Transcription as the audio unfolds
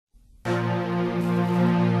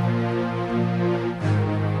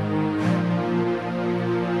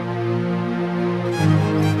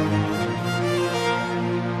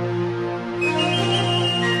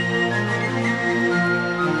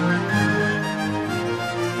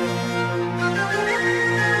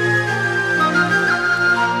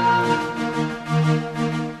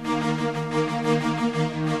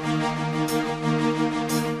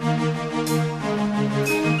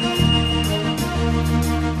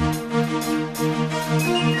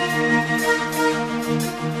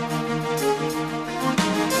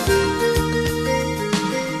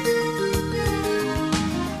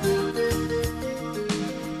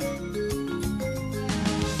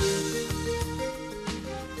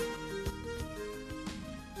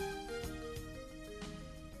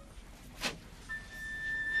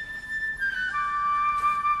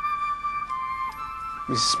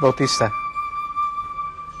Mrs. Bautista.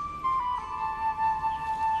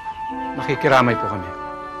 Nakikiramay po kami.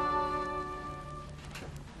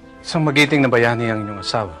 Isang magiting na bayani ang inyong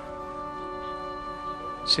asawa.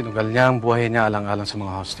 Sinugal niya ang buhay niya alang-alang sa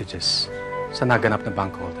mga hostages sa naganap na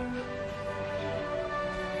bank holder.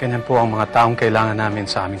 Ganyan po ang mga taong kailangan namin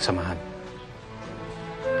sa aming samahan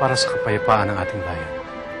para sa kapayapaan ng ating bayan.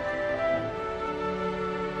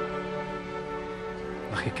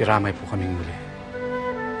 Nakikiramay po kaming muli.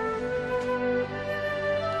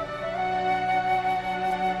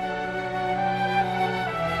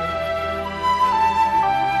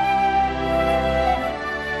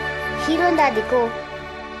 Hero ang daddy ko.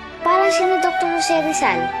 Parang sino Dr. Jose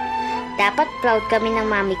Rizal. Dapat proud kami ng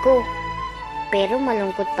mami ko. Pero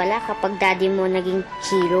malungkot pala kapag daddy mo naging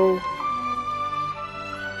hero.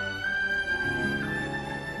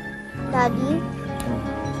 Daddy,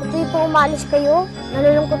 sa tuwing po umalis kayo,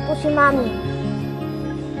 nalulungkot po si Mami.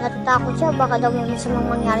 Natatakot siya, baka daw may masamang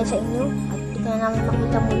mangyari sa inyo at hindi ka na namin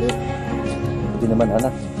makita muli. Hindi naman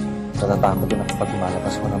anak, natatakot din ako pag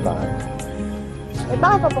lumalabas ko ng bahay. Eh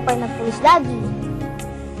bakit pa po kayo nagpulis, Daddy?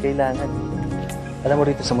 Kailangan. Alam mo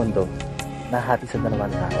rito sa mundo, nahati sa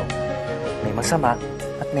dalawang tao. May masama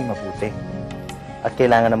at may mabuti. At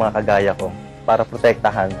kailangan ng mga kagaya ko para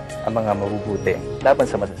protektahan ang mga mabubuti laban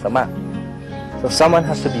sa masasama. So someone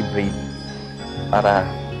has to be brave para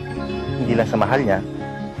hindi lang sa mahal niya,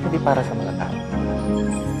 hindi para sa mga tao.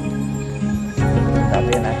 Sabi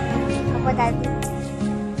yan, ha? Ako, Daddy.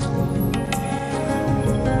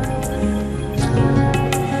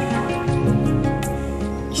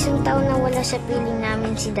 Isang taon na wala sa piling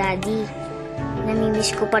namin si Daddy.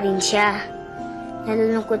 Namimiss ko pa rin siya.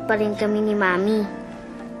 Nalulungkot pa rin kami ni Mami.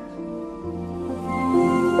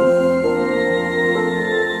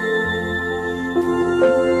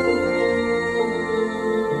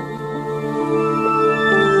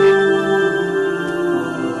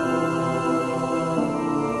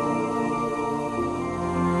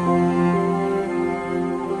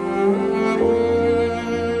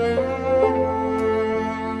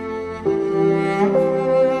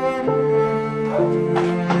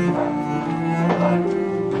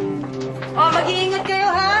 Mag-iingat kayo,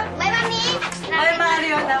 ha? Bye, Mami! Bye,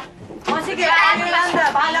 Mario. O, sige,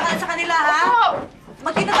 Yolanda, bahala ka sa kanila, ha?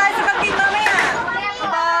 Magkita tayo sa kantin mamaya.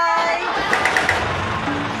 Bye!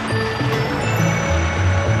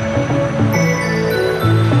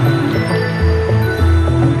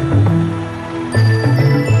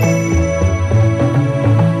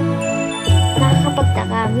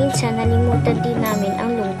 Nakakapagtaka, minsan nalimutan din namin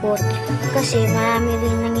ang lungkot kasi marami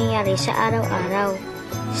rin nangyayari sa araw-araw.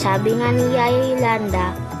 Sabi nga ni Yaya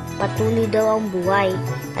Yolanda, patuloy daw ang buhay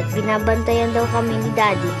at binabantayan daw kami ni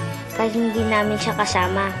Daddy kahit hindi namin siya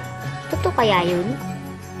kasama. Totoo kaya yun?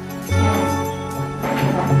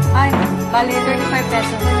 Ay, bali 35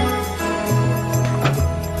 pesos.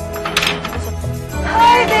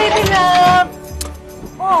 Hi, baby love!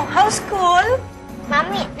 Oh, how's school?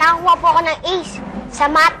 Mami, nakakuha po ako ng ace sa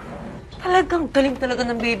math. Talagang galing talaga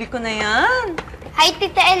ng baby ko na yan. Hi,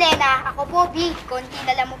 Tita Elena. Ako po, B. Konti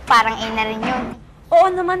na lang mo, parang A na rin yun.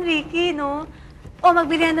 Oo naman, Ricky, no? Oh,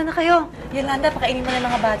 magbilihan na kayo. Yolanda, pakainin mo na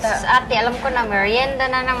mga bata. Ate, alam ko na, merienda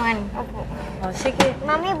na naman. Opo. Oh, sige.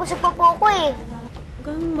 Mami, busog pa po ako eh.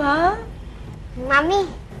 Ganun ba? Mami,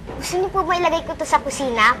 gusto niyo po ba ilagay ko to sa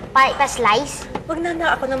kusina para ipa-slice? Wag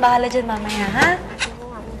na, ako nang bahala dyan mamaya, ha?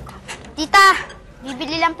 Tita,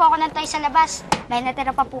 bibili lang po ako ng toy sa labas. May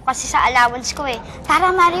natira pa po kasi sa allowance ko eh.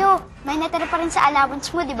 Tara, Mario. May natira pa rin sa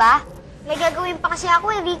allowance mo, di ba? May gagawin pa kasi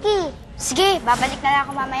ako eh, Ricky. Sige, babalik na lang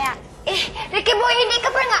ako mamaya. Ricky boy, hindi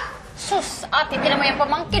ka pa nga. Sus, ate, tinan mo yung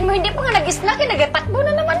pamangkin mo. Hindi pa nga nag-snack, nagatakbo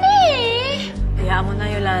na naman eh. Hayaan mo na,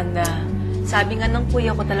 Yolanda. Sabi nga ng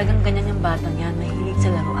kuya ko talagang ganyan yung batang yan. Mahilig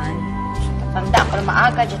sa laruan. Tanda ko na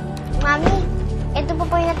maaga dyan. Mami, ito po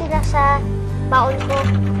yung natira sa baon ko.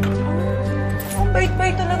 Ang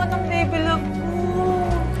bait-bait talaga ng baby love ko.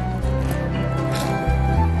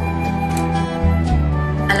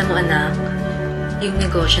 Alam mo, anak, yung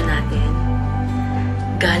negosyo natin,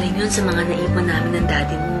 galing yun sa mga naipon namin ng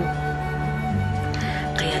daddy mo.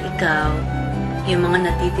 Kaya ikaw, yung mga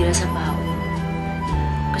natitira sa baon,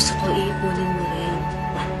 gusto ko iipunin mo rin.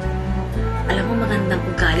 Alam mo, magandang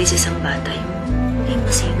ugali sa isang bata yung hindi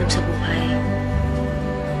masinap sa buhay.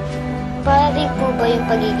 Para rin po ba yung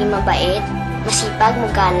pagiging mabait, masipag,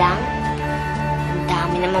 magalang? Ang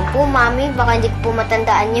dami naman po, Mami. Baka hindi ko po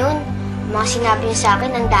matandaan yun. Mga sinabi niya sa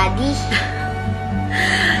akin ng Daddy.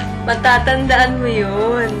 Matatandaan mo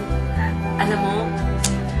yun. Alam mo,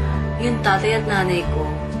 yung tatay at nanay ko,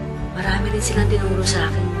 marami rin silang tinuro sa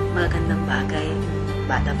akin magagandang bagay.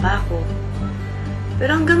 Bata pa ako.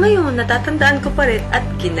 Pero hanggang ngayon, natatandaan ko pa rin at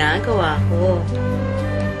ginagawa ko.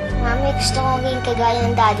 Mami, gusto ko maging kagaya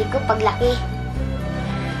ng daddy ko paglaki.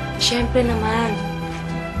 Siyempre naman,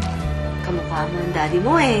 kamukha mo ang daddy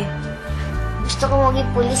mo eh. Gusto ko maging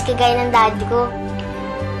pulis kagaya ng daddy ko.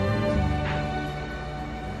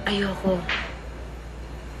 Ayoko.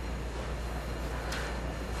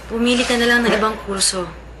 Pumili ka na lang ng ibang kurso.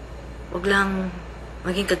 Huwag lang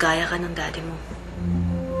maging kagaya ka ng daddy mo.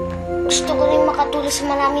 Gusto ko rin makatulong sa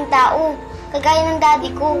maraming tao, kagaya ng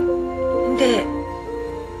daddy ko. Hindi.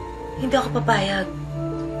 Hindi ako papayag.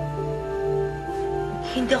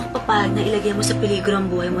 Hindi ako papayag na ilagay mo sa peligro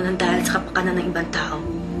ang buhay mo nang dahil sa kapakanan ng ibang tao.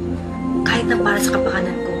 Kahit na para sa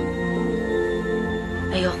kapakanan ko.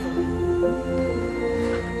 Ayoko.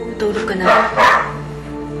 Matulog ka na.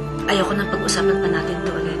 Ayoko nang pag-usapan pa natin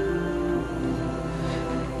ito ulit.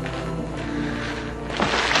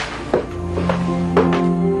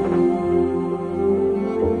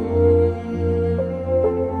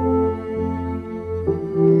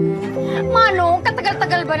 Manong,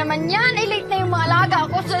 katagal-tagal ba naman yan? Ay, late na yung mga alaga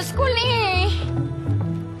ko sa school eh.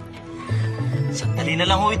 Sandali na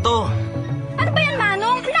lang ho ito. Ano ba yan,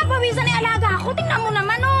 Manong? Pinapawisan na yung alaga ko. Tingnan mo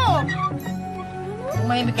naman, oh.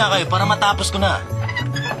 Tumahimik nga kayo para matapos ko na.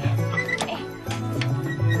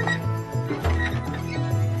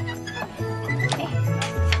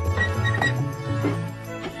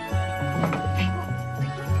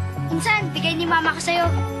 Insan, bigay ni mama ko sa'yo.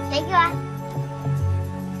 Thank you, ah.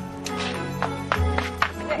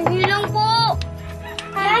 Hindi lang po.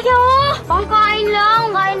 Ayaw! Pangkain lang,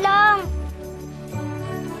 kain lang.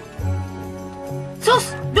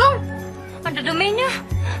 Sus! Dong! Ang dudumi niya.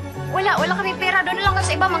 Wala kami pera. Doon na lang ka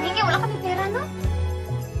sa iba maghingi. Wala kami pera, no?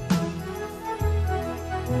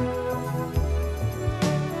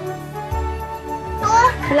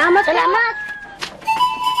 Salamat, salamat.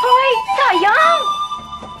 Hoy! Sayang!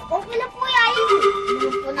 Okay lang po, yay.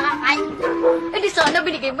 Hindi po nakakain. Eh di sana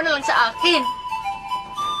binigay mo na lang sa akin.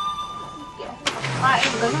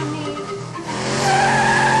 Kain, ganun eh.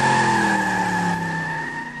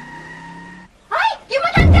 Ay! Yung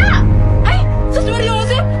matanda! Ay! Sus Maria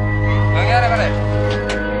Joseph! Nangyari pala eh.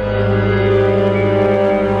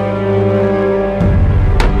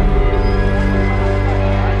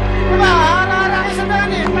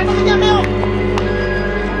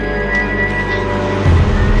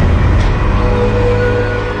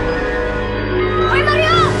 Hoy,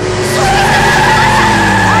 Mario!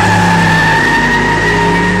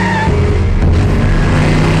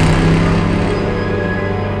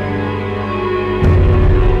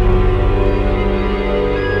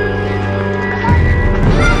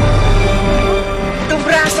 Itong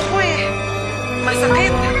braso ko eh.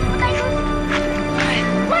 Masakit.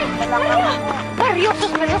 Mario!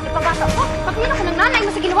 Sus Mario! Ipabasa ko! Pagpino ko ng nanay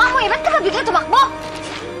mo sa ginawa mo eh! Ba't ka ba bigla tumakbo?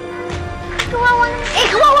 Kawawa na. Eh,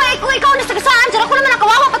 kawawa eh! Kung ikaw nasagasaan, sara ko naman ang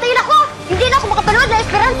kawawa, patayin ako! Hindi na ako makapanood na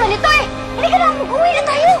esperanza nito eh! Hindi ka na, mag-uwi na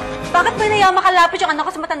tayo! Bakit ba naya makalapit yung anak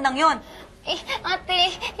ko sa matandang yon? Eh,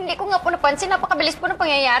 ate, hindi ko nga po napansin. Napakabilis po ng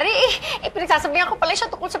pangyayari eh. Pinagsasabihan ko pala siya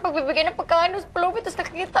tungkol sa pagbibigay ng pagkain sa pulubi, tapos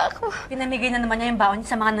nakikita ako. Pinamigay na naman niya yung baon niya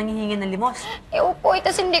sa mga nangihingi ng limos. Eh, upo,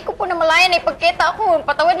 tapos hindi ko po namalayan eh. Pagkita ako,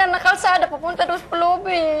 patawid na ng kalsada, papunta doon sa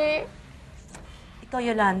pulubi. Ikaw,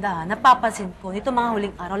 Yolanda, napapansin ko, nito mga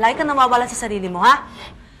huling araw, lagi kang nawawala sa sarili mo, ha?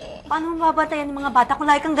 Paano mo babantayan ng mga bata kung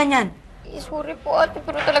lagi kang ganyan? Eh, sorry po, ate,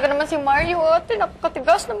 pero talaga naman si Mario, ate.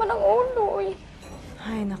 Napakatigas naman ang ulo eh.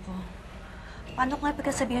 Ay, nako. Paano ko nga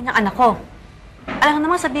pagkasabihan niyang anak ko? Alam mo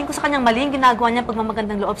naman, sabihin ko sa kanyang mali yung ginagawa niya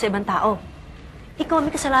pagmamagandang loob sa ibang tao. Ikaw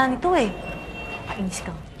may kasalanan nito eh. Kainis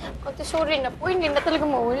ka. Ate, sorry na po. Hindi na talaga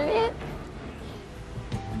maulit.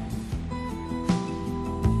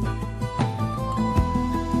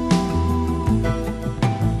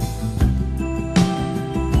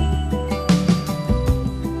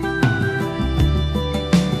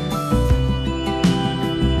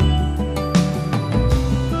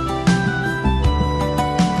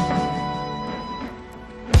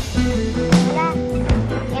 Lola,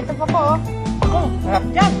 ito pa po. Oh, harap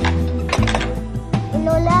dyan. Eh,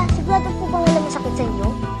 Lola, sigurado po bang wala masakit sa inyo?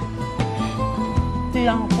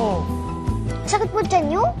 Tiyang ko. Sakit po dyan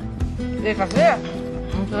nyo? Eh kasi,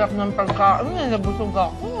 ang sarap ng pagkain eh, nabusog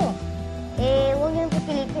ako. Eh, huwag niyo po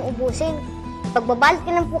piliting ubusin. Pagbabalit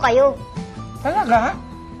ka lang po kayo. Talaga?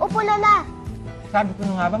 Opo, Lola. Sabi ko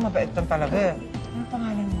na nga ba, mabait kang talaga eh. Ano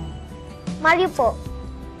pangalan mo? Mario po.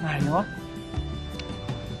 Mario?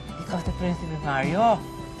 Ikaw si Prinsipe Mario.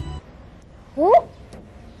 Who?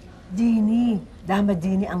 Jeepney. Dama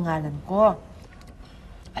Jeepney ang ngalan ko.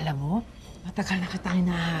 Alam mo, matagal na kitang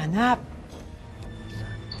hinahanap.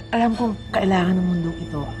 Alam kong kailangan ng mundong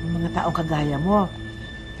ito ng mga taong kagaya mo.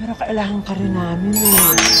 Pero kailangan ka rin namin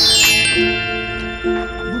eh.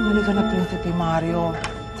 Bumalik ka na, Prinsipe Mario,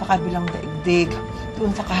 sa kabilang daigdig, doon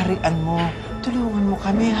sa kaharian mo. Tulungan mo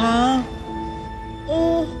kami, ha?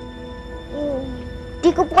 Di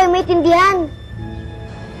ko po kayo maintindihan.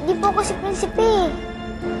 Hindi po ako si Prinsipe.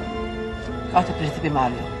 Ikaw si Prinsipe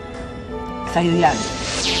Mario. Sa'yo yan.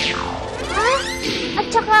 Ha? At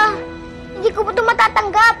saka, hindi ko po ito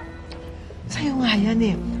matatanggap. Sa'yo nga yan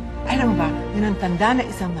eh. Alam mo ba, yun ang tanda na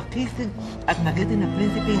isang makisig at maganda na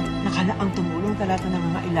prinsipe na kalaang tumulong sa lahat ng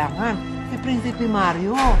nangangailangan. Si Prinsipe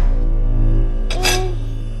Mario.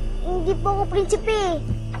 Hindi po ako Prinsipe.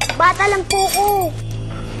 Bata lang po ako.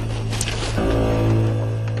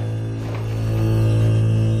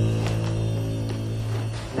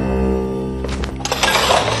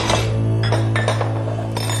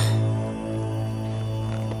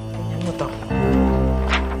 Tingnan mo to.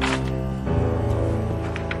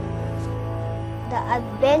 The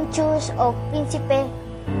Adventures of Prinsipe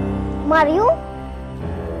Mario?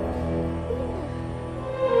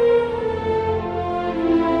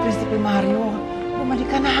 Prinsipe Mario,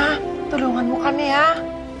 bumalik ka na ha. Tulungan mo kami ha.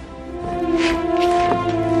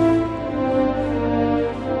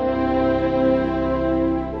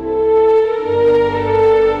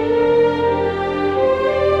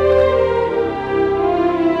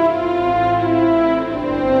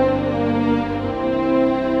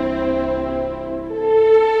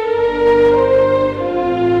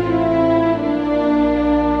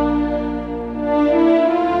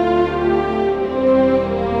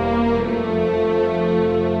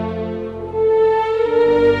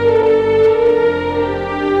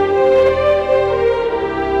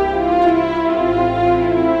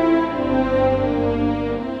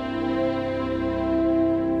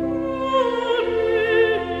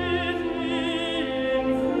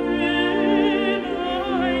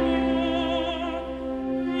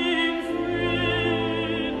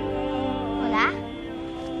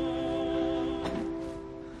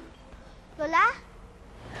 Lola?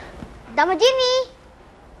 Dama Jeepney!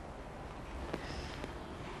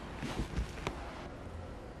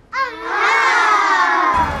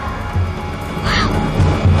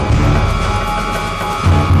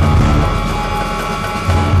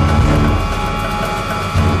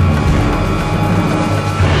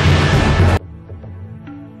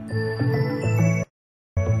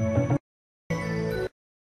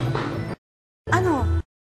 Ano?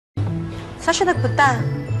 Saan siya nagpunta?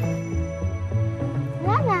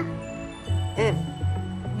 Wala na.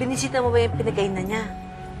 Binisita mo ba yung pinagkainan niya?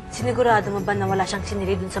 Sinigurado mo ba na wala siyang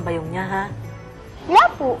sinili dun sa bayong niya, ha? Wala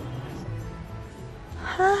po.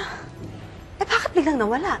 Ha? Bakit biglang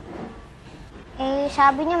nawala?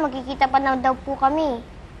 Sabi niya magkikita pa na daw po kami.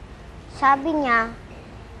 Sabi niya,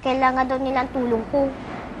 kailangan daw nilang tulong ko.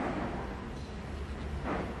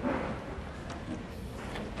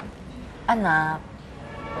 Anak,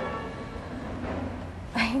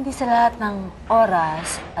 hindi sa lahat ng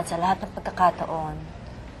oras at sa lahat ng pagkakataon,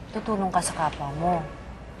 tutulong ka sa kapwa mo.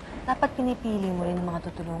 Dapat pinipili mo rin ang mga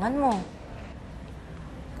tutulungan mo.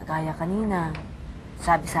 Kagaya kanina,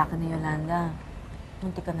 sabi sa akin ni Yolanda,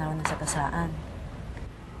 munti ka na raw nasagasaan.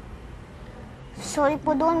 Sorry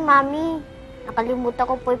po doon, Mami. Nakalimutan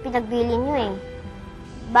ko po yung pinagbili niyo eh.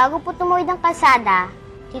 Bago po tumawid ang kalsada,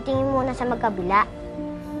 titingin muna sa magkabila.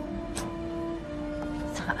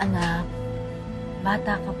 Saka anak,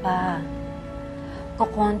 bata ka pa.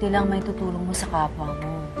 Kukunti lang may tutulong mo sa kapwa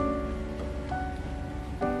mo.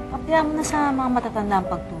 Papiya mo na sa mga matatanda ang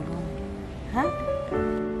pagtulong. Ha?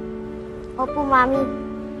 Opo, Mami.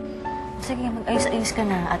 Sige, mag-ayos-ayos ka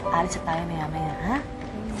na at alis na tayo maya-maya, ha?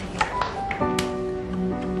 Sige.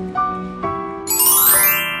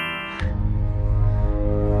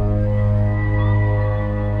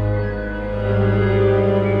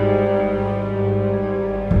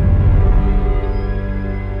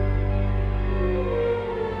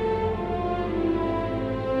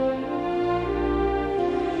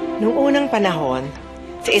 Noong unang panahon,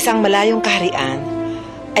 sa isang malayong kaharian,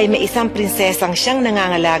 ay may isang prinsesang siyang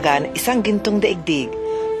nangangalaga ng isang gintong daigdig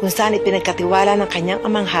kung saan ipinagkatiwala ng kanyang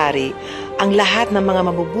amang hari ang lahat ng mga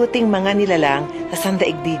mabubuting mga nilalang sa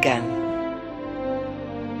sandaigdigan.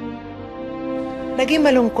 Naging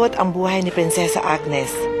malungkot ang buhay ni Prinsesa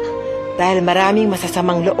Agnes dahil maraming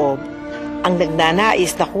masasamang loob ang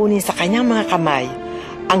nagnanais na kunin sa kanyang mga kamay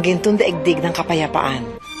ang gintong daigdig ng kapayapaan.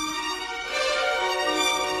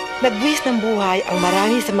 Nagbuwis ng buhay ang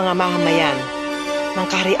marami sa mga mahamayan ng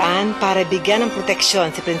kaharian para bigyan ng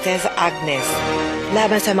proteksyon si Prinsesa Agnes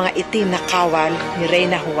laban sa mga itim na kawal ni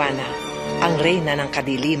Reyna Juana, ang reyna ng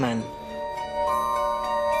kadiliman.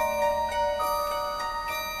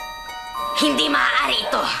 Hindi maaari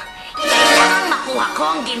ito. Kailangang makuha ko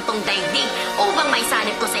ang gintong daigdig upang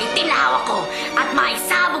maisanib ko sa itim na hawak ko at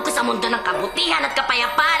maisabog ko sa mundo ng kabutihan at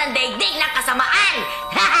kapayapaan ang daigdig ng kasamaan.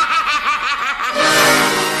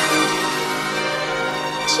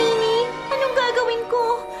 Jeepney, anong gagawin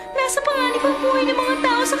ko? Nasa panganib ang buhay ng mga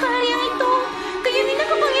tao sa kahariang ito. Kayo din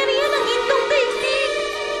nakapangyarihan ng gintong daigdig.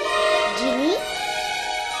 Jeepney?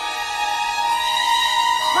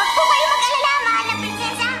 Huwag po kayo mag-alala, mahal na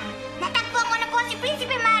prinsesa. Natagpuan ko na po si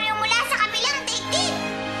Prinsipe Mario mula sa kabilang daigdig.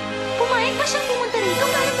 Pumayag ba siyang pumunta rito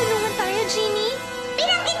para tulungan tayo, Jeepney?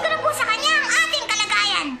 Pinanggit ko na po sa kanya ang ating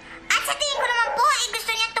kalagayan. At sa tingin ko naman po ay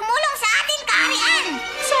gusto niya tumulong sa ating kaharian.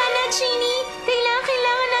 Sana, Jeepney.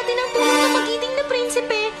 Kailangan natin ng tulong ng magiting na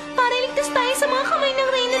prinsipe para iligtas tayo sa mga kamay ng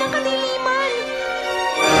reyna ng kadiliman.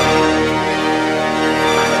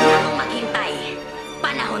 Bago maghintay,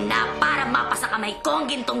 panahon na para mapasa kamay ko ang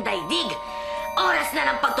gintong daigdig. Oras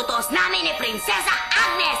na ng pagtutuos namin ni Prinsesa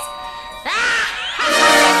Agnes!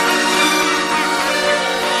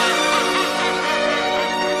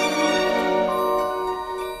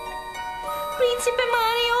 Prinsipe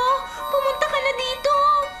Mario, pumunta ka na dito.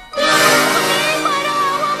 Kami, parang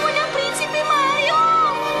awa mo ng Prinsipe Mario.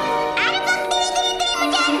 Ano bang tinitingin mo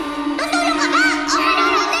dyan? Tutulong ka ba? O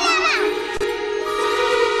manonood na lamang?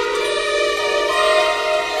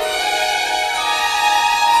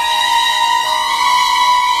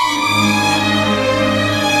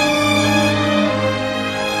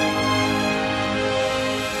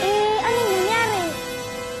 Anong nangyari?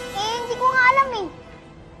 Hindi ko nga alam eh.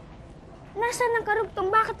 Nasaan ang karugtong?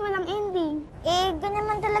 Bakit walang ending? Ganyan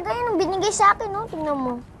man talaga yun ang binigay sa akin, no? Tingnan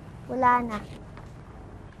mo. Wala na.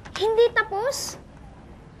 Hindi tapos?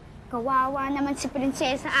 Kawawa naman si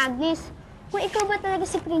Prinsesa Agnes. Kung ikaw ba talaga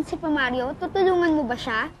si Prinsipe Mario, tutulungan mo ba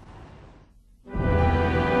siya?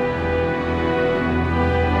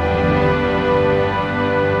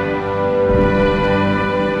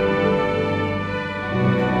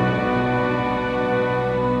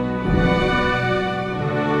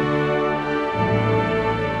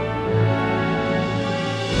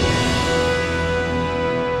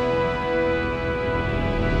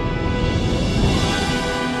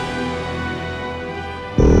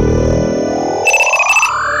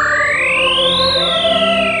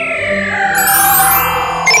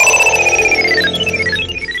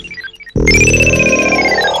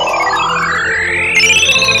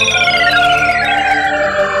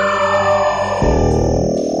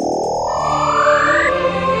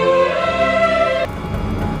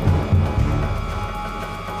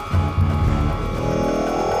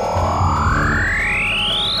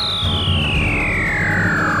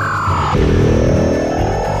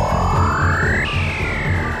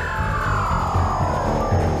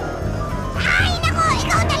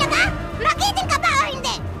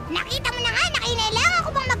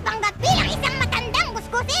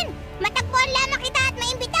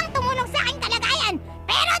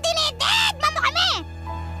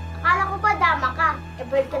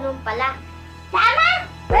 Bird ka naman pala. Tama!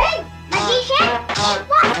 Bird! Magician!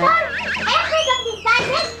 Impostor! Every of these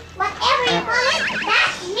gadgets, whatever you call it,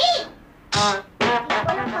 that's me! Hindi ko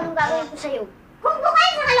alam kung anong gagawin ko sa'yo. Kung bukay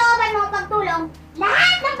sa kalooban mo ang pagtulong,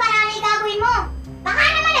 lahat ng paraan ay gagawin mo. Baka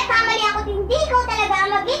naman nagkamali ako at hindi ko talaga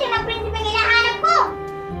ang magiting ng prinsipeng hinahanap ko.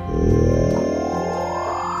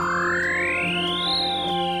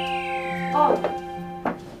 Oh,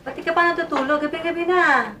 pati ka pa natutulog? Gabi-gabi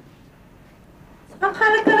na. Ang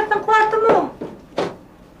kalat-kalat ng kwarto mo.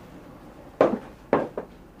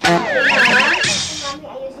 Mami,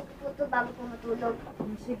 ayusin ko po ito bago po matulog.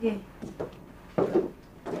 Sige.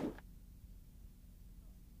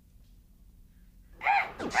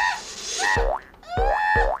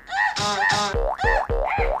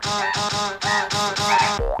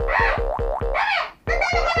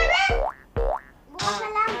 Bukas na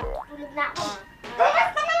lang. Tulog na ako. Bukas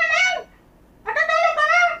ka na naman! Matutulog ka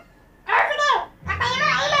na! Sige! Patayin mo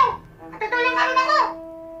ang ilaw! Matutulog na rin ako!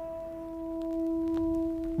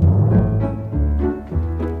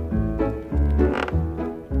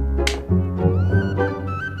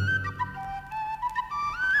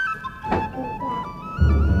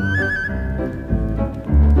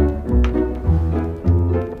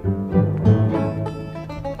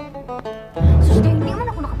 Hindi man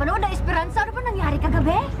ako nakapanood ng Esperanza. Ano ba nangyari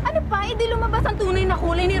kagabi? Ano pa? Hindi lumabas ang tunay na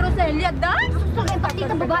kulay ni Roselia, Dan? Susugay pati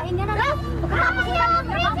ka babae niya na lang. Pagkatapos niya ang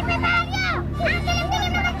Prinsipe Mario! Ang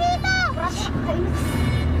galing-galing naman dito!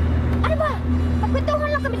 Ano ba? Magkwentuhan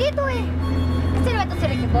lang kami dito eh. Kasi naman ito si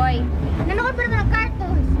Ricky Boy. Nanonood pa naman ng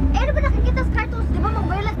cartoons. Ano ba nakikita sa cartoons? Di ba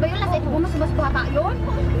mag-violence sa ito? Mas bata yun?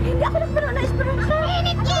 Hindi ako nagpanood ng Esperanza.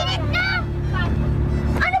 Init-init na!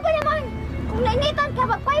 Ano ba naman?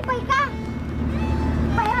 magpaypay ka.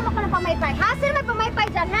 Pahiram ako ng pamaypay, ha? Sino may pamaypay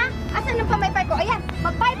dyan, ha? Asan yung pamaypay ko? Ayan,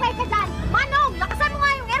 magpaypay ka dyan. Manong, lakasan mo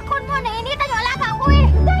nga yung aircon mo. Nainitan yung alaga ako eh.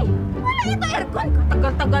 Day, wala ito aircon.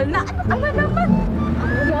 Katagal-tagal na. Ano ka ba naman?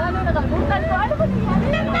 Ano nagalimutan ko? Ano ba nangyari?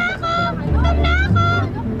 Utam na ako! Utam na ako!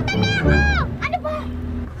 Utam na ako! Ano ba?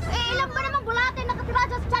 Eh, ilan ba namang bulatin nakatira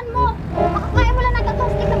dyan sa tiyan mo? Makakaya mo lang ng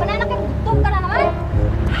gatostik na banana kaya gutom ka na naman.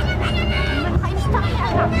 Ano ba naman? Nakainis na kaya.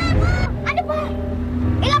 Ano ba?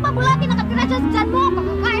 Ilan ba bulatin nakatira dyan sa tiyan mo?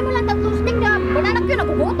 Makakaya mo lang ng gatostik na banana kaya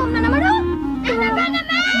nagugutom na naman, oh! Ano ba naman?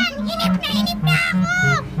 Inip na ako!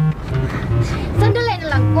 Sandali na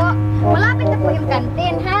lang po. Malapit na po yung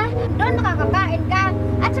kantin, ha? Doon makakakain ka.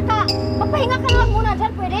 At saka, magpahinga ka na lang muna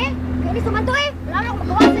dyan, pwede? Kaya di sumanto eh. Wala na akong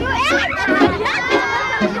magawa sa'yo eh.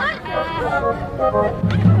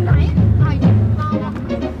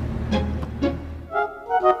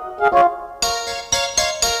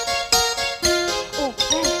 Oh,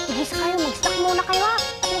 tigis kayo. Mag-stock muna kayo, ha?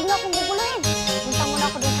 At huwag na akong guguluhin. Punta muna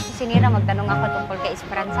ako doon sa kusinera. Magtanong ako tungkol kay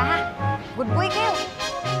Esperanza, ha? Good boy kayo.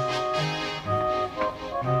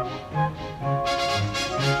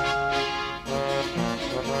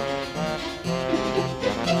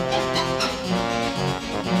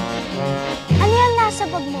 Ano yan nasa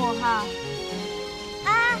bag mo, ha?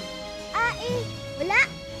 Wala.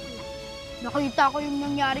 Nakita ko yung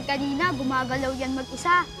nangyari kanina. Gumagalaw yan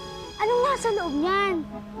mag-isa. Anong nasa loob niyan?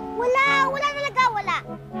 Wala talaga, wala.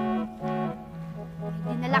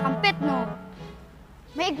 Hindi nalakampit, no?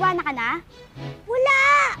 May iguana ka na? Wala.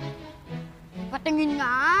 Patingin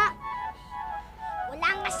nga. Wala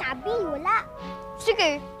ang masabi, wala.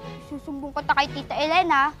 Sige, susumbong ko ta kay Tita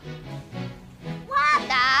Elena. Wag!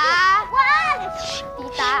 Tita! Wag!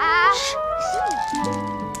 Tita!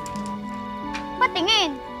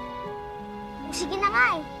 Patingin. Sige na nga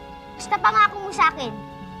eh. Basta pangako mo sa akin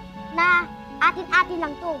na atin-atin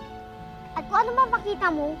lang to. At kung ano man makita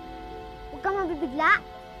mo, huwag kang mabibigla,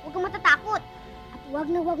 huwag kang matatakot. At huwag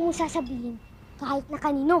na huwag mo sasabihin kahit na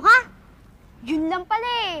kanino, ha? Yun lang pala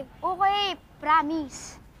eh. Okay,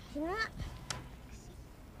 promise. Sige nga.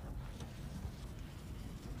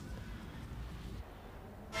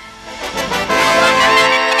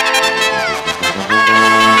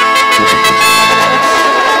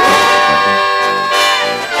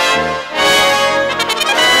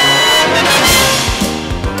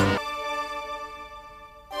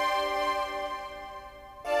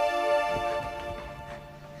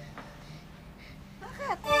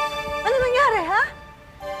 Ano nangyari, ha?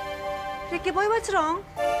 Ricky boy, what's wrong?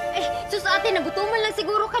 Eh, sus ate, nagutuman lang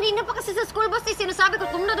siguro kanina pa kasi sa school bus eh. Sinasabi ko,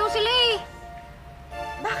 gutom na daw sila eh.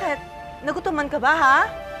 Bakit? Nagutuman ka ba, ha?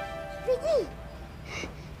 Ricky!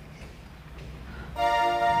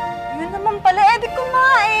 Yun naman pala, di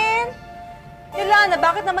kumain. Yolanda,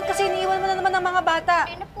 bakit naman kasi iniiwan mo na naman ang mga bata?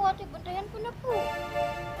 Ay na po ate, bantayan ko na po.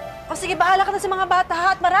 O sige, bahala ka na sa mga bata, ha?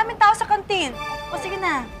 At maraming tao sa kantin. O sige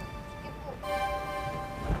na.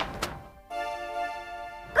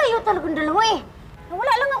 Kayo talagang dalawa eh.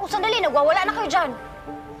 Nawala lang ako sandali, nagwawala na kayo dyan.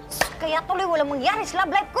 Kaya tuloy walang mangyari sa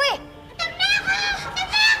love life ko eh. Utam na ako! Utam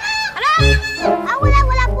na ako! Ano?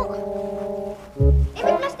 Wala po. Eh,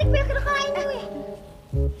 may plastic pa yung kinakain ko eh.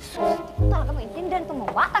 Sus, hindi ko talaga maintindihan itong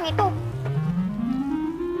mga batang ito.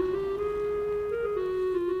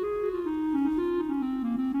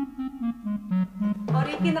 O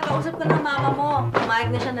Ricky, nakausap ko ng mama mo. Pumayag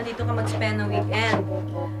na siya na dito ka mag-spend ng weekend.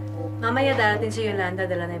 Mamaya darating si Yolanda,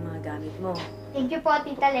 dala na yung mga gamit mo. Thank you po,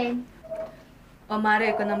 Tita Len. O Mare,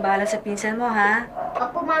 ikaw nang bahala sa pinsan mo, ha?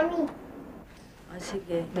 Opo, Mami. O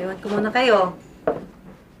sige, iwan ko muna kayo.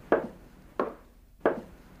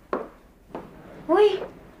 Uy,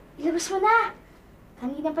 ilabas mo na.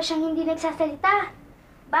 Kanina pa siyang hindi nagsasalita.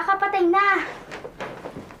 Baka patay na.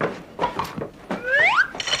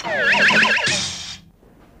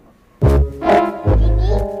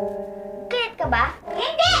 Jeepney, galit ka ba?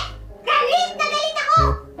 Hindi! Galit na galit ako!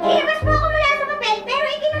 Ilabas mo ako mula sa papel, pero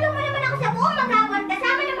ikinulong mo naman ako sa buong maghapon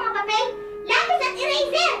kasama ng mga papel, lapis at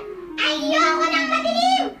eraser! Ayoko ng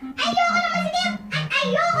madilim! Ayoko ng masikip! At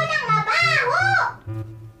ayoko ng mabaho!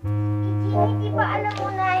 Jeepney, di ba alam mo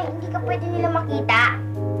na hindi ka pwede nila makita?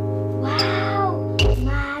 Wow!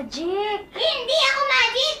 Magic! Hindi ako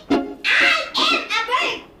magic! I am a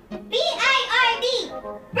bird! B-I-R-D!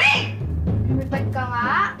 Bird! Lumipad ka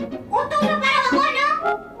nga. Uto na parang ako, no?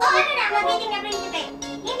 O ano na, magiting na prinsipe?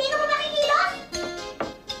 Hindi ka mo makikilos?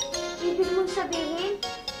 Ibig mong sabihin,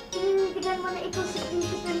 tinindigan mo na ikaw si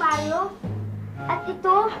Prinsipe Mario? At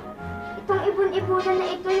itong ibon-ibunan na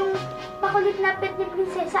ito yung pakulit na pet ni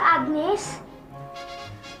Prinsesa Agnes?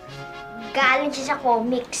 Galing siya sa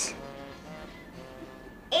comics.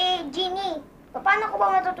 Eh, Jeepney, Paano ko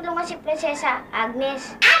ba matutulungan si Prinsesa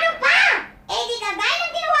Agnes? Ano pa? Eh, di kagaya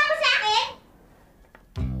ng ginawa mo sa akin?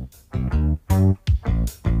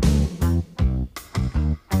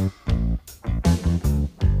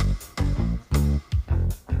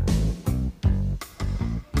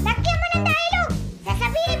 Lagyan mo ng dialogue!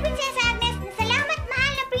 Sasabihin, Prinsesa Agnes, na salamat,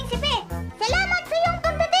 mahal na prinsipe! Salamat sa iyong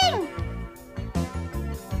pagdating!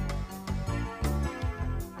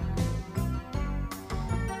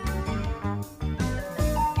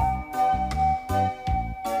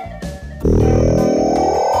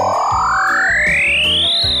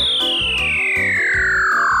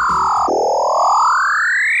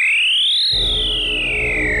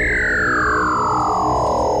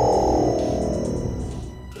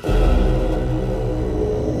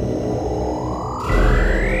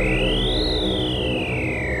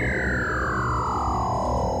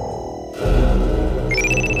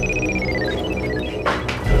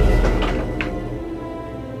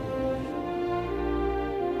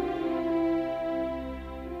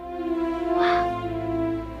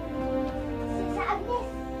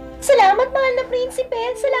 Salamat, mahal na prinsipe.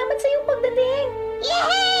 Salamat sa iyong pagdating.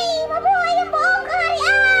 Yehey! Mabuhay ang buong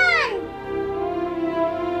kaharian!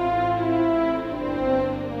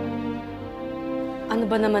 Ano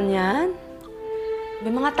ba naman yan?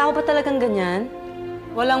 May mga tao ba talagang ganyan?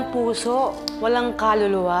 Walang puso, walang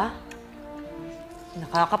kaluluwa.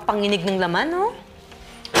 Nakakapanginig ng laman, no?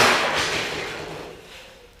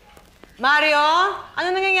 Mario? Ano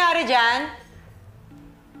nangyayari dyan?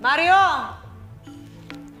 Mario!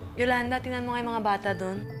 Yolanda, tingnan mo nga yung mga bata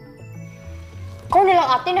doon. Ikaw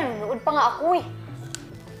nilang ate, nanonood pa nga ako eh.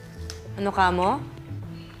 Ano ka mo?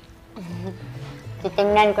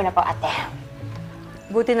 Titingnan ko na po, ate.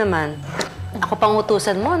 Buti naman. Ako pang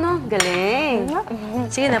utusan mo, no? Galing.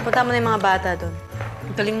 Sige na, punta mo na yung mga bata doon.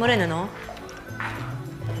 Galing mo rin, ano?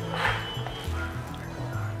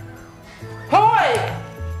 Hoy!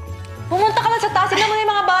 Pumunta ka na sa taas. Tignan mo na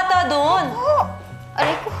yung mga bata doon. Oo!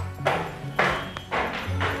 Aray ko.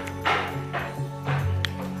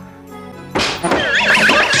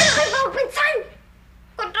 Ay, bawag pinsan!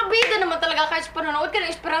 Kontrabida naman talaga kayo sa panonood ka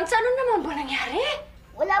ng Esperanza. Ano naman ba nangyari?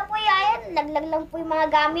 Wala po, Yaya. Naglag lang po yung mga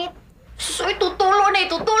gamit. So, itutulo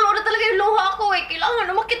na talaga yung luha ko eh.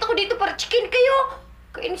 Kailangan umakit ako dito para chikin kayo.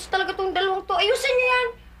 Kainis talaga tong dalawang to. Ayusin niyo yan.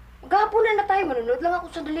 Maghahaponan na tayo. Manonood lang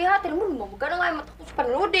ako sandali ha. Tira mo, mamaga na nga yung mata ko sa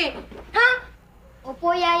panonood eh. Ha?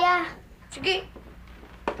 Opo, Yaya. Sige.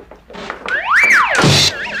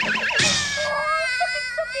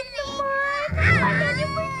 Sakit naman. Ano niyo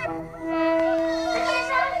po yun?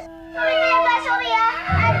 Sorry talaga, sorry ah.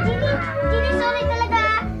 Ginny, sorry talaga.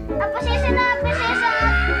 Pasensya na, prinsesa.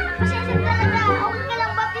 Pasensya talaga. Okay ka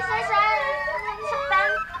lang ba, prinsesa? Saktan?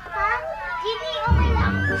 Ha? Ginny, okay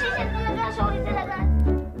lang. Pasensya talaga, sorry talaga.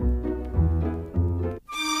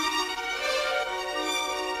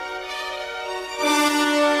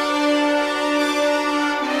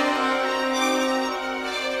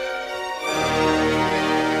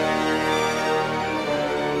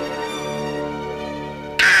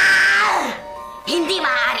 Hindi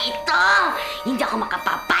maaari ito! Hindi ako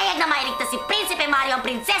makapapayag na mailigtas si Prinsipe Mario ang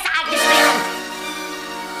Prinsesa Agnes na yun!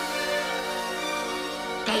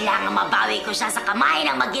 Kailangan mabawi ko siya sa kamay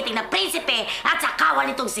ng magiting na prinsipe at sa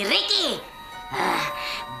kawan nitong si Ricky!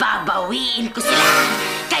 Babawiin ko sila!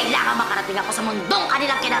 Kailangan makarating ako sa mundong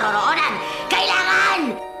kanilang kinaroroonan!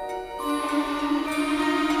 Kailangan!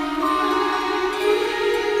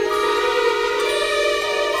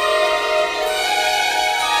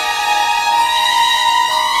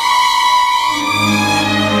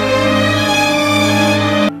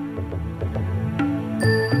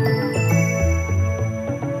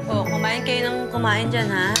 Kumain dyan,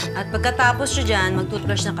 ha? At pagkatapos nyo dyan,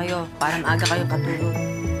 mag-toothbrush na kayo para maaga kayo katulog.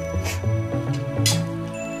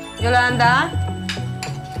 Yolanda?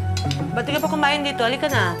 Ba't di ka pa kumain dito? Halika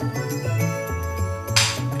na.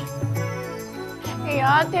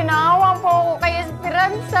 Kaya, tinawa po ako kay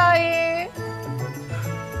Esperanza eh.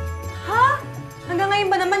 Ha? Hanggang ngayon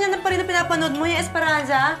ba naman yan na pa rin na pinapanood mo, yung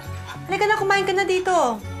Esperanza? Halika na, kumain ka na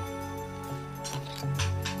dito.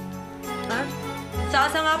 Ha?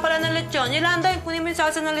 Salsa nga pala ng lechon. Yolanda, kunin mo yung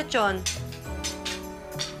salsa ng lechon.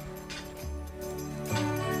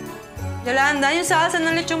 Yolanda, yung salsa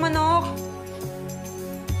ng lechong manok.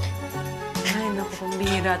 Ay, naku,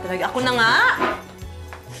 pambihira talaga. Ako na nga!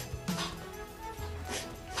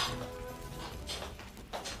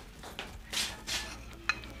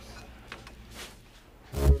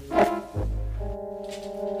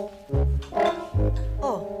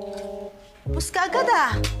 Oh, ubus ka agad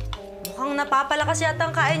ah. Mukhang napapalakas yata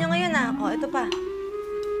ang kain nyo ngayon, ah. O, ito pa.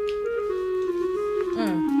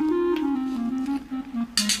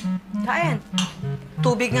 kain.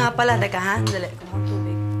 Tubig nga pala. Teka ha, dali. Kumuha ng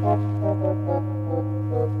tubig.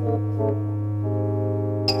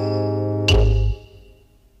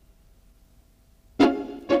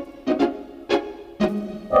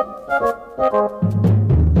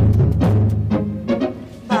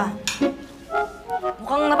 Ba,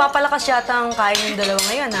 mukhang napapalakas yata ang kain ng dalawa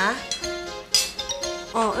ngayon, ha?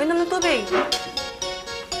 Oh, inom ng tubig.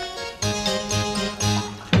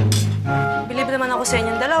 Bilib naman ako sa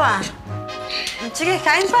inyong dalawa. Sige,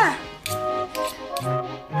 kain pa.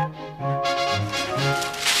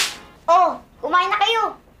 Oh, kumain na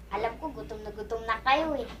kayo. Alam ko, gutom na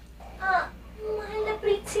kayo eh. Mahal na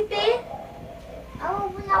prinsipe?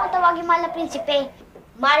 Oh, wala ako tawagin mahal na prinsipe.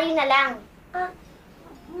 Mario na lang.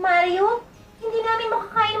 Mario? Hindi namin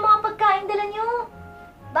makakain ang mga pagkain dala niyo.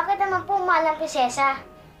 Bakit naman po mahal na prinsesa?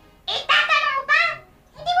 Tatanong mo pa?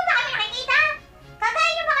 Hindi mo ba kami nakikita?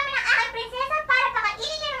 Kagayin niyo ba kami ng aking prinsesa para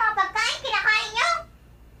kakainin niyo ng mga pagkain kinakain niyo?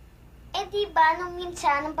 Eh di ba, nung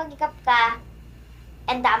minsan, nung pagkikap ka,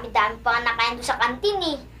 ang dami-dami pa nga nakain doon sa kantin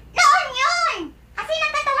eh. Noon yun! Kasi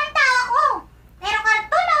nagkatawang tao ako. Pero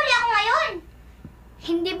karton na uli ako ngayon.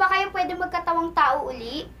 Hindi ba kayo pwede magkatawang tao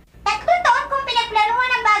uli? 3 taon kong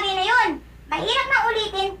pinagplanuhan ang bagay na yun. Mahirap na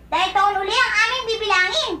ulitin dahil taon uli ang aming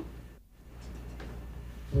bibilangin.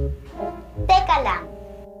 Teka lang.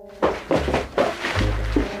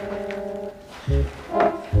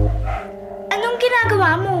 Anong ginagawa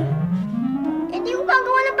mo? Eh di mo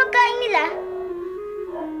gagawa ng pagkain nila.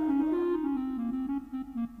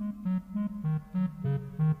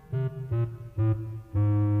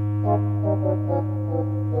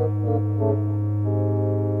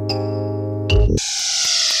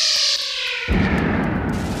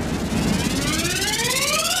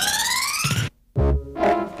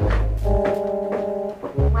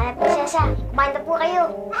 Mga prinsesa, kumain na po kayo.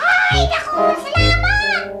 Ay, naku!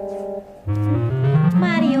 Salamat!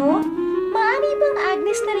 Mario, maaari bang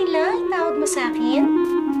Agnes na rin lang itawag mo sa akin?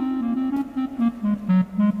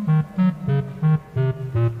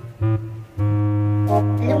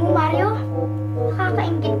 Alam mo, Mario,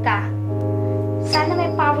 nakakaingit ka. Sana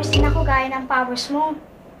may powers din ako gaya ng powers mo.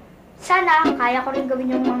 Sana kaya ko rin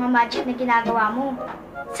gawin yung mga magic na ginagawa mo.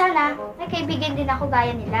 Sana may kaibigan din ako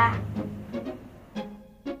gaya nila.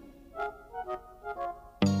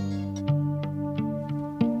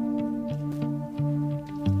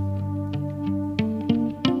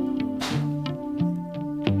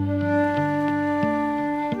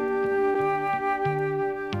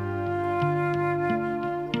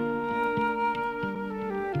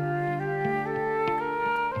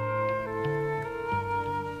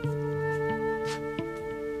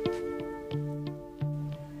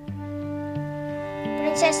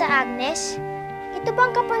 Prinsesa Agnes, ito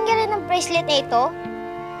bang kapangyarihan ng bracelet na ito?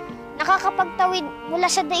 Nakakapagtawid mula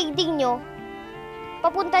sa daigdig nyo,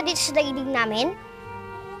 papunta dito sa daigdig namin?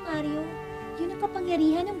 Mario, yun ang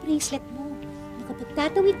kapangyarihan ng bracelet mo.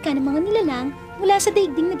 Nakapagtatawid ka ng mga nilalang mula sa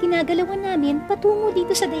daigdig na ginagalawan namin patungo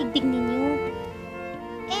dito sa daigdig ninyo.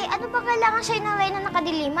 Eh, ano ba kailangan sa'yo ng Reyna ng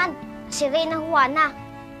Kadiliman? Si Reyna Juana.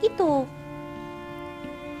 Ito,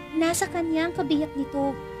 nasa kanya ang kabiyak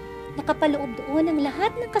nito. Nakapaloob doon ang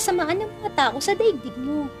lahat ng kasamaan ng mga tao sa daigdig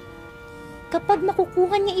mo. Kapag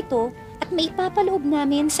makukuha niya ito at maipapaloob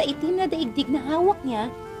namin sa itim na daigdig na hawak niya,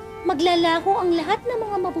 maglalaho ang lahat ng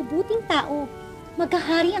mga mabubuting tao.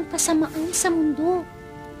 Maghahari ang kasamaan sa mundo.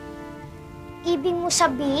 Ibig mo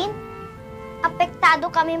sabihin, apektado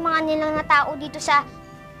kami mga nilang na tao dito sa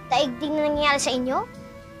daigdig na nangyayari sa inyo?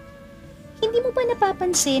 Hindi mo ba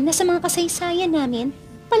napapansin na sa mga kasaysayan namin,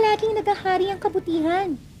 palaging naghahari ang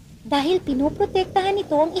kabutihan? Dahil pinoprotektahan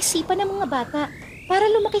nito ang isipan ng mga bata para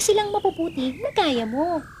lumaki silang mapuputi na gaya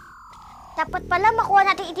mo. Dapat pala makuha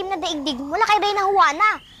natin itim na daigdig mula kay Reyna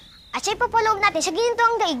Juana. At siya ipapaloob natin sa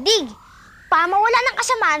ginitong daigdig. Para mawala ng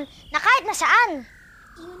kasamaan na kahit nasaan.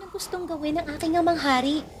 Iyon ang gustong gawin ng aking amang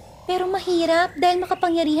hari. Pero mahirap dahil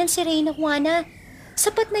makapangyarihan si Reyna Juana.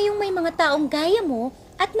 Sapat na yung may mga taong gaya mo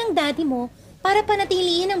at ng daddy mo para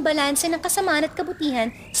panatiliin ang balanse ng kasamaan at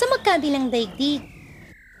kabutihan sa magkabilang daigdig.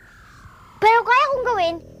 Pero kaya kong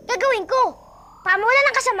gagawin ko. Para mawala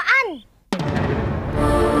ng kasamaan.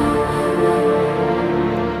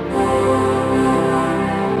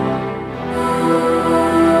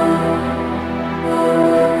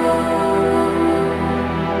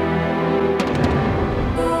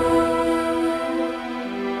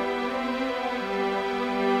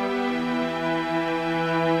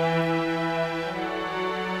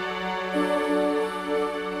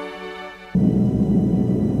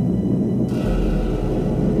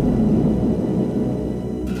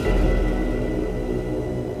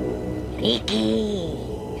 Ricky,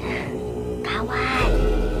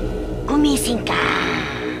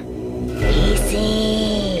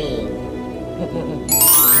 gising.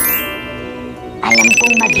 Alam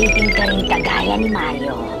kong magiging ka rin kagaya ni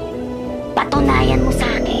Mario. Patunayan mo sa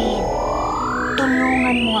akin.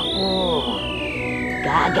 Tulungan mo ako.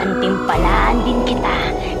 Gagantimpalaan din kita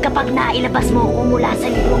kapag nailabas mo ako mula sa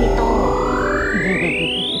librong ito.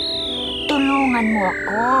 Tulungan mo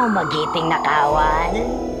ako, magiting na kawan.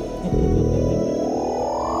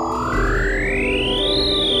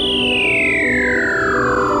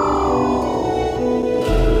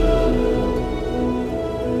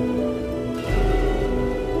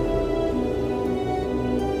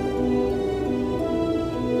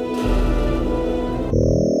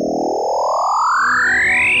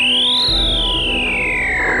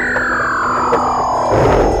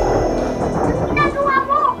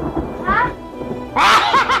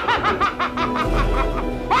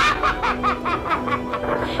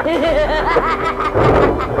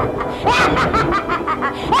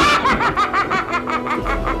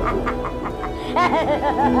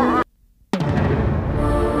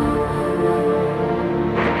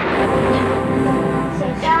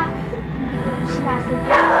 Sensya,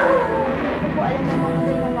 sinasadya. Hindi ko alam ang mga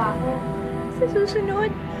ginawa ko. Sa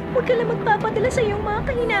susunod, huwag ka lang magpapadala sa iyong mga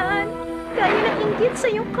kahinaan. Gaya ng inggit sa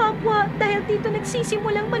iyong kapwa dahil dito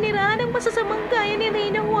nagsisimulang manirahan ang masasamang gaya ni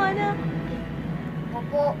Reyna Juana.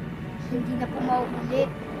 Opo, hindi na po mauulit.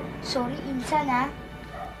 Sorry, Insan, ha?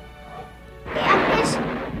 Agnes,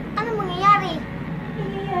 ano mangyayari?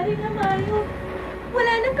 Nangyayari na, Mario.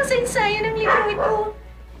 Wala nang kasaysayan ng libro ito.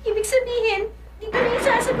 Ibig sabihin, dito na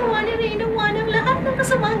isasagawa ni Reyna Juana ang lahat ng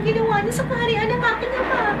kasamaang ginawa niya sa kaharian ng aking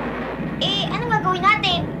ama. Anong gagawin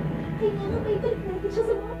natin? Kailangan maibalik natin siya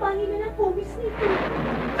sa mga pangina ng Komiks nito.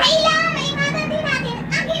 Kailangan maingatan din natin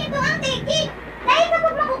ang ginagawa ang daigdig. Dahil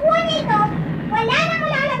kapag makukuha niya ito, wala nang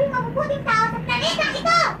malalabing mabubuting tao sa planetang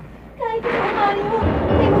ito! Kahit ito, Mario,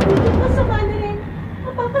 ay magiging masama na rin.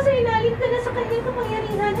 Mapapasainalit ka na sa kanyang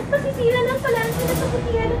kapangyarihan at masisira ng balanse ng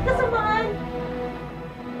kabutihan at kasamaan.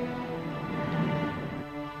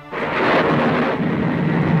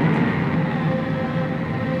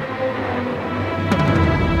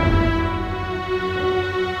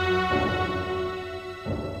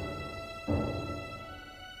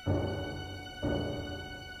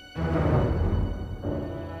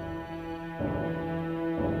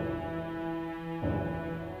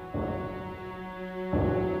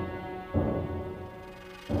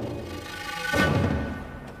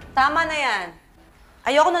 Tama na yan.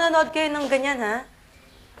 Ayoko nanonood kayo ng ganyan, ha?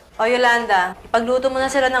 O, Yolanda, ipagluto mo na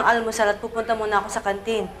sila ng almusal at pupunta muna ako sa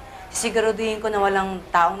kantin. Sisiguraduhin ko na walang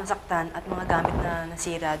taong nasaktan at mga gamit na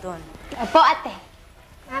nasira doon. Opo, ate.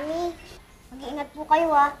 Mami, mag-iingat po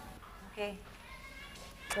kayo, ha? Okay.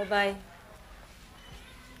 Bye-bye.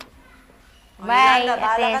 O, Bye, Yolanda,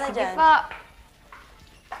 bahala ate. ka na Sige dyan. po.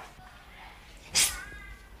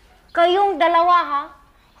 Kayong dalawa, ha?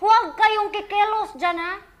 Huwag kayong kikilos dyan,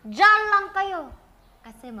 ha? Diyan lang kayo.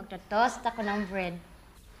 Kasi magtotoast ako ng bread.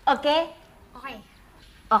 Okay? Okay.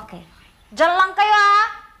 Okay. Diyan lang kayo, ha?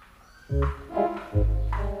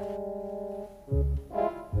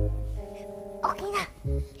 Okay na!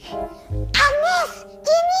 Agnes!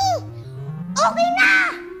 Jeepney! Okay na!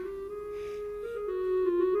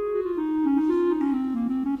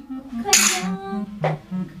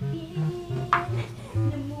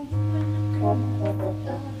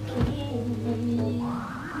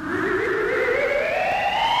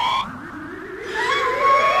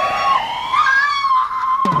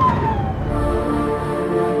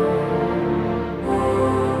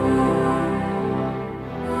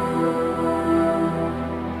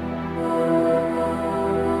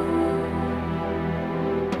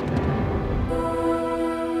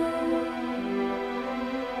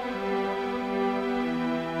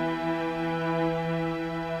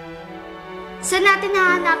 Saan natin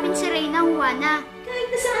hahanapin si Reyna Juana? Kahit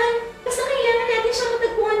na saan, basta kailangan natin siyang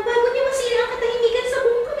matagpuan bago niya masira ang katahimikan sa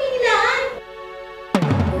buong Kamaynilaan.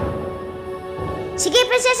 Sige,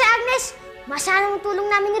 Prinsesa Agnes! Masanang tulong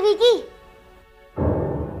namin ni Ricky.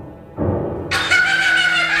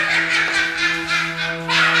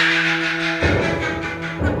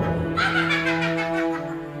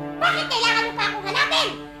 Bakit kailangan mo pa akong hanapin?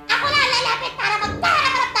 Ako na ang lalapit para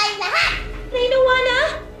magkaharap-harap tayong lahat! Reyna Juana!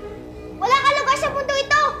 Wala kang lugar sa mundo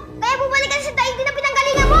ito! Kaya bumalik ka sa daigdig na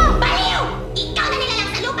pinanggalingan mo! Baliw! Ikaw na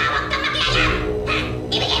nilalang sa lupa, huwag kang makialam! Ha?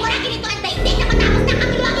 Ibigay mo na ginito ang daigdig na matapos ng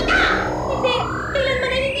kaguluhan ito! Hindi!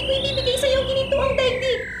 Kailanman ay hindi ko ibibigay sa iyo ginito ang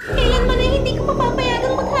daigdig! Kailanman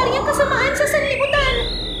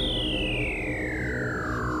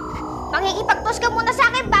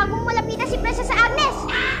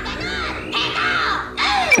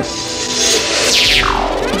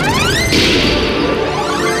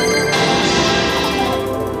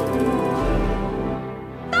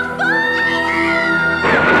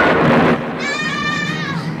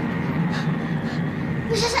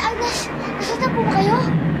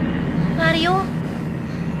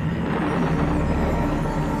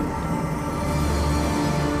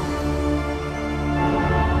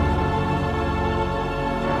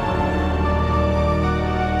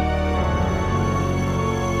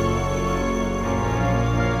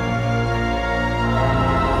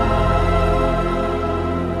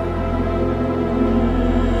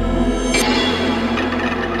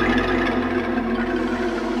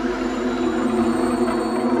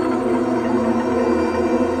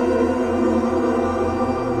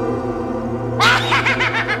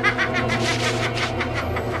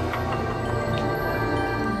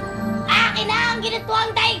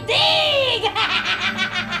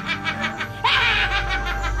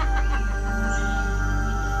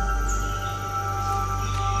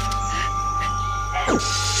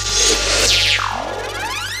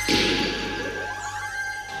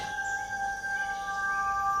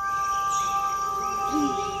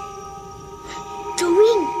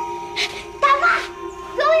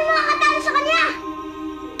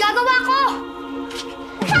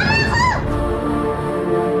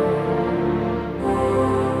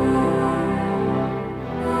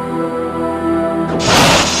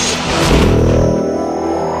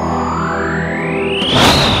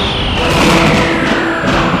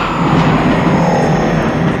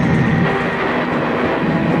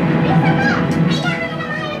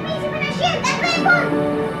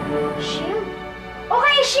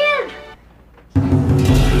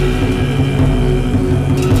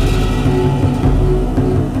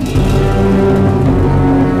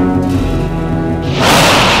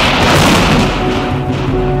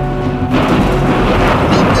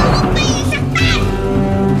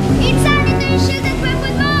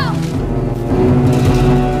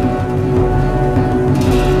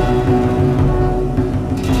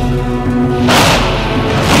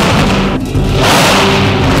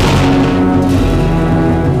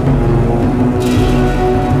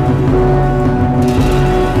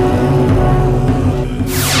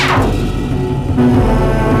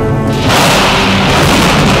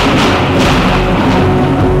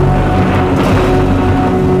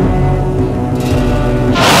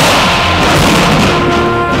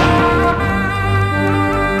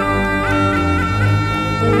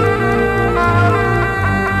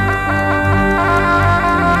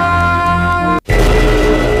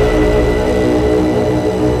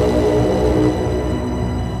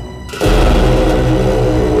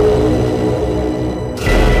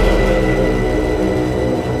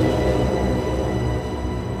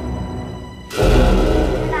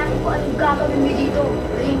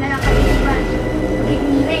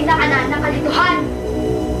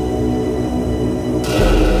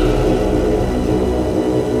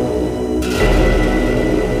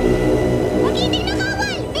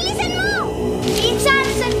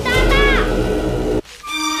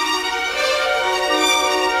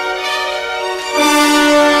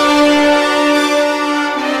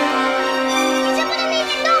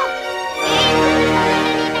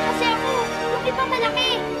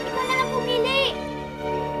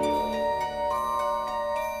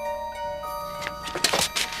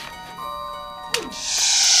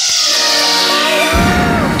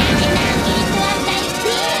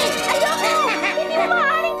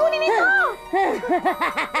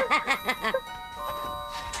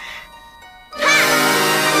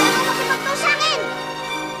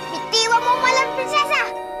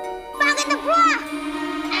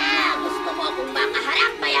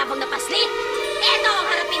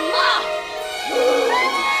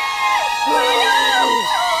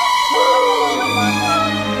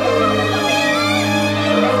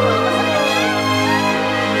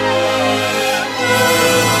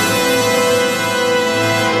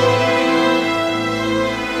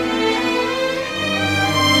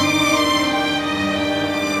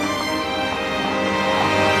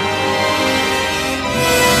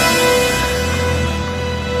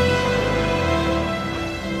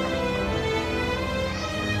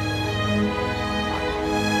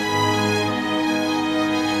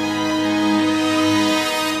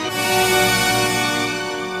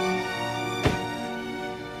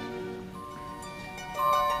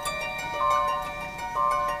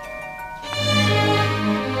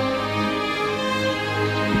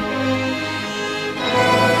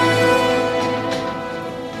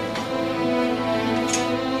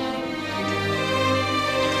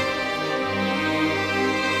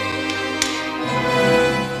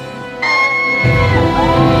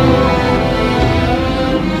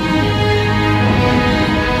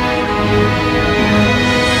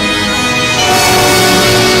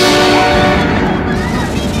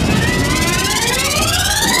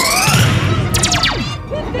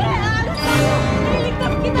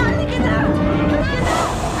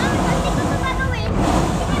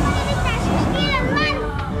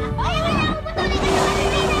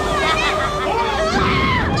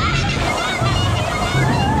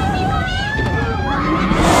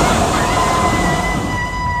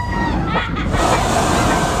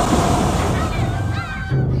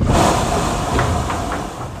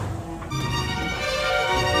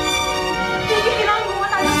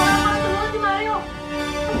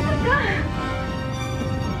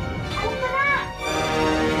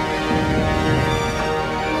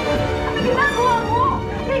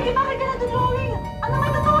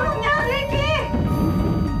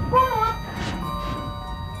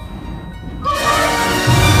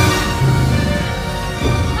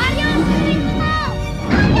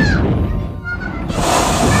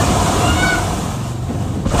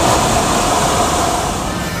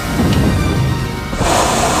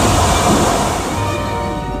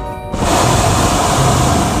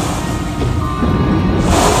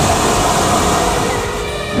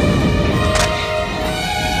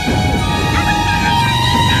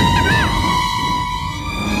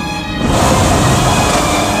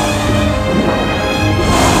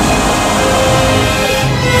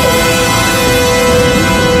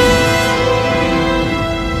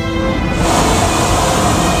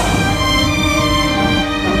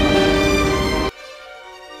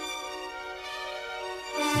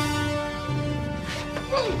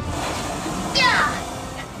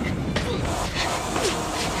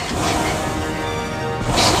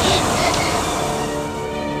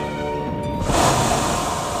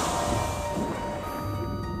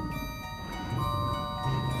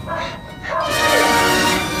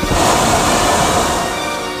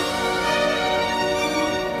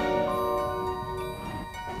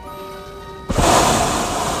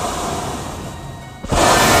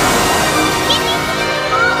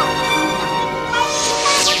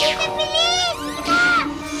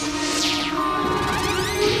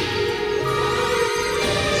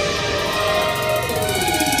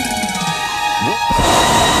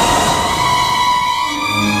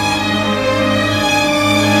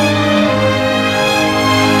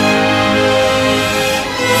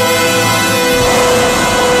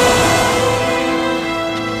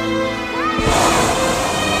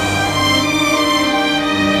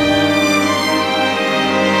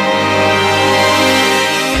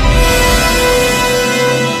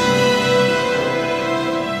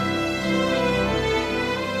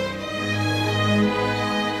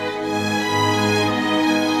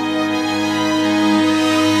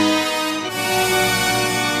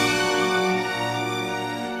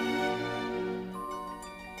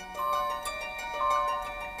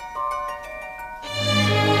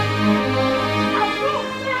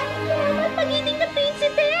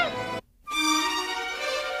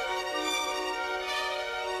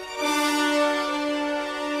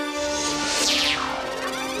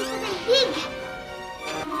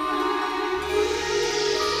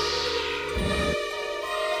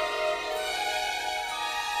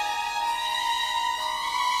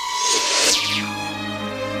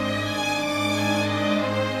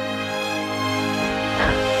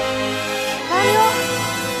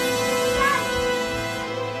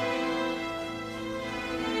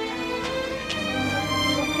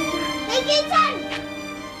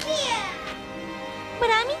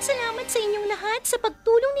Maraming salamat sa inyong lahat sa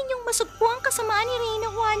pagtulong ninyong masugpo ang kasamaan ni Reyna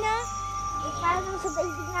Juana. Para lang sa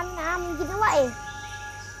daigdig namin na aming ginawa eh.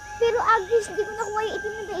 Pero Agnes, hindi ko nakuha yung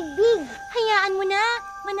itim na daigdig. Hayaan mo na.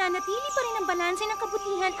 Mananatili pa rin ang balanse ng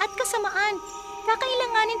kabutihan at kasamaan.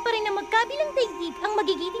 Kakailanganin pa rin ng magkabilang daigdig ang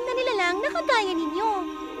magigiting na nilalang na kagaya ninyo.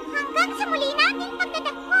 Hanggang sa muli nating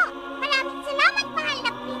pagdadagpo. Maraming salamat, mahal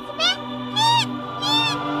na prinsipe. Hit!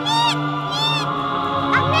 Hit! Hit! Hit!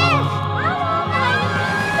 Agnes! Mahal na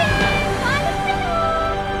prinsipe! Paalam kayo!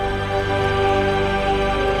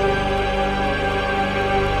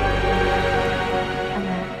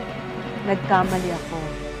 Anak, nagkamali ako.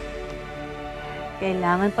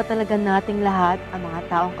 Kailangan pa talaga nating lahat ang mga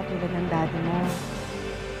taong katulad ng daddy mo.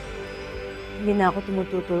 Hindi na ako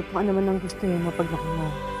tumututol kung ano man ang gusto mo paglaki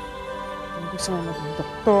mo. Kung gusto mo maging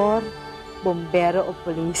doktor, bombero o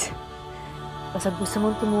polis. Basta gusto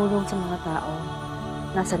mong tumulong sa mga tao,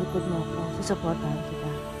 nasa likod mo ako, susuportahan kita.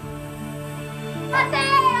 Ate!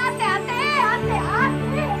 Ate! Ate! Ate! Ate!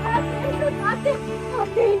 Ate!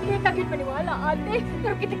 Ate! Hindi kami paniwala, ate.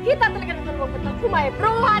 Pero kita-kita talaga ng dalawang batang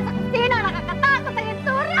kumaibruha sa kusina. Nakakatakot ang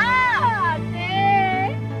itsura! Ate!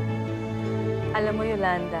 Alam mo,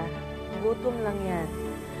 Yolanda, gutom lang yan.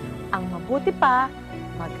 Ang mabuti pa,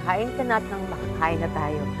 magkain ka na at nang makakain na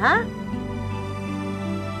tayo, ha?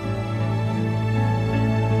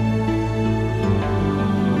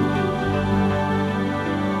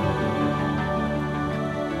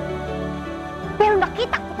 Pero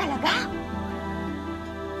nakita ko talaga.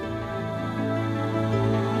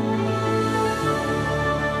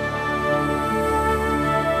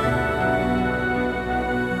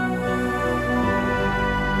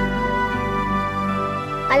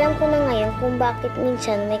 Alam ko na ngayon kung bakit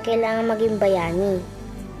minsan may kailangan maging bayani.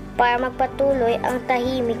 Para magpatuloy ang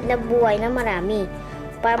tahimik na buhay na marami.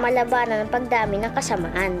 Para malabanan ang pagdami ng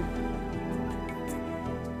kasamaan.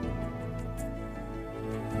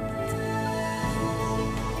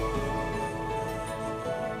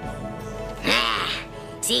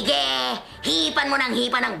 Sige, hipan mo ng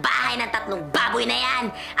hipan ang bahay ng 3 baboy na yan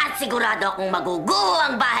at sigurado akong maguguho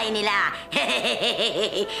ang bahay nila.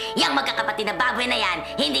 Yang magkakapatid na baboy na yan,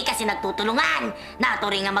 hindi kasi nagtutulungan.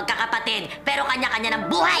 Naturing ang magkakapatid, pero kanya-kanya ng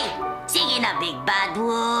buhay. Sige na, Big Bad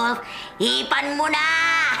Wolf, hipan mo na!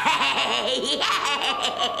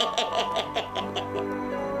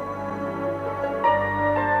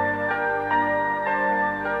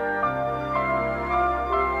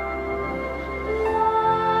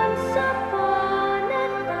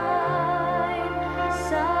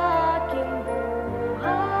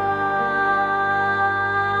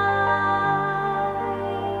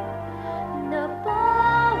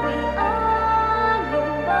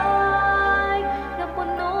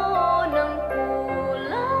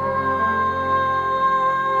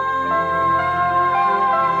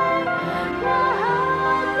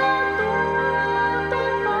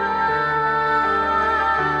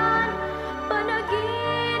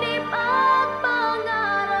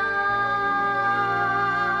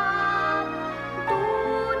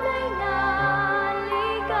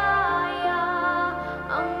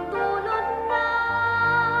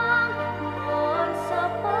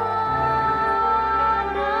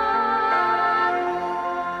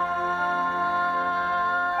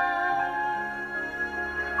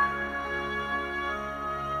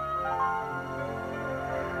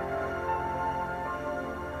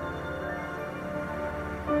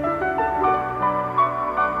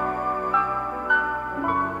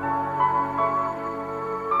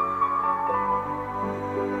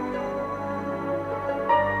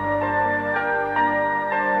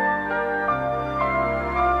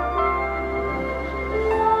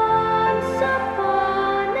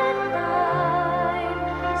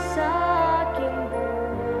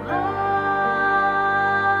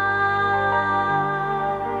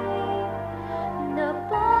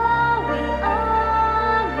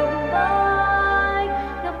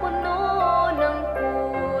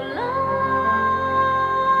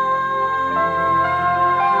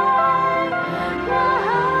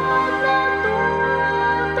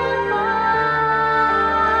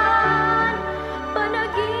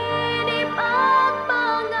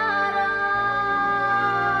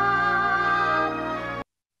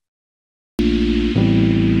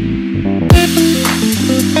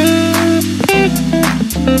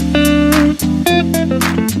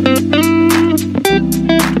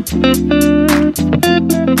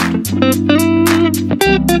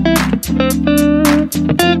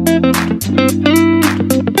 Thank you.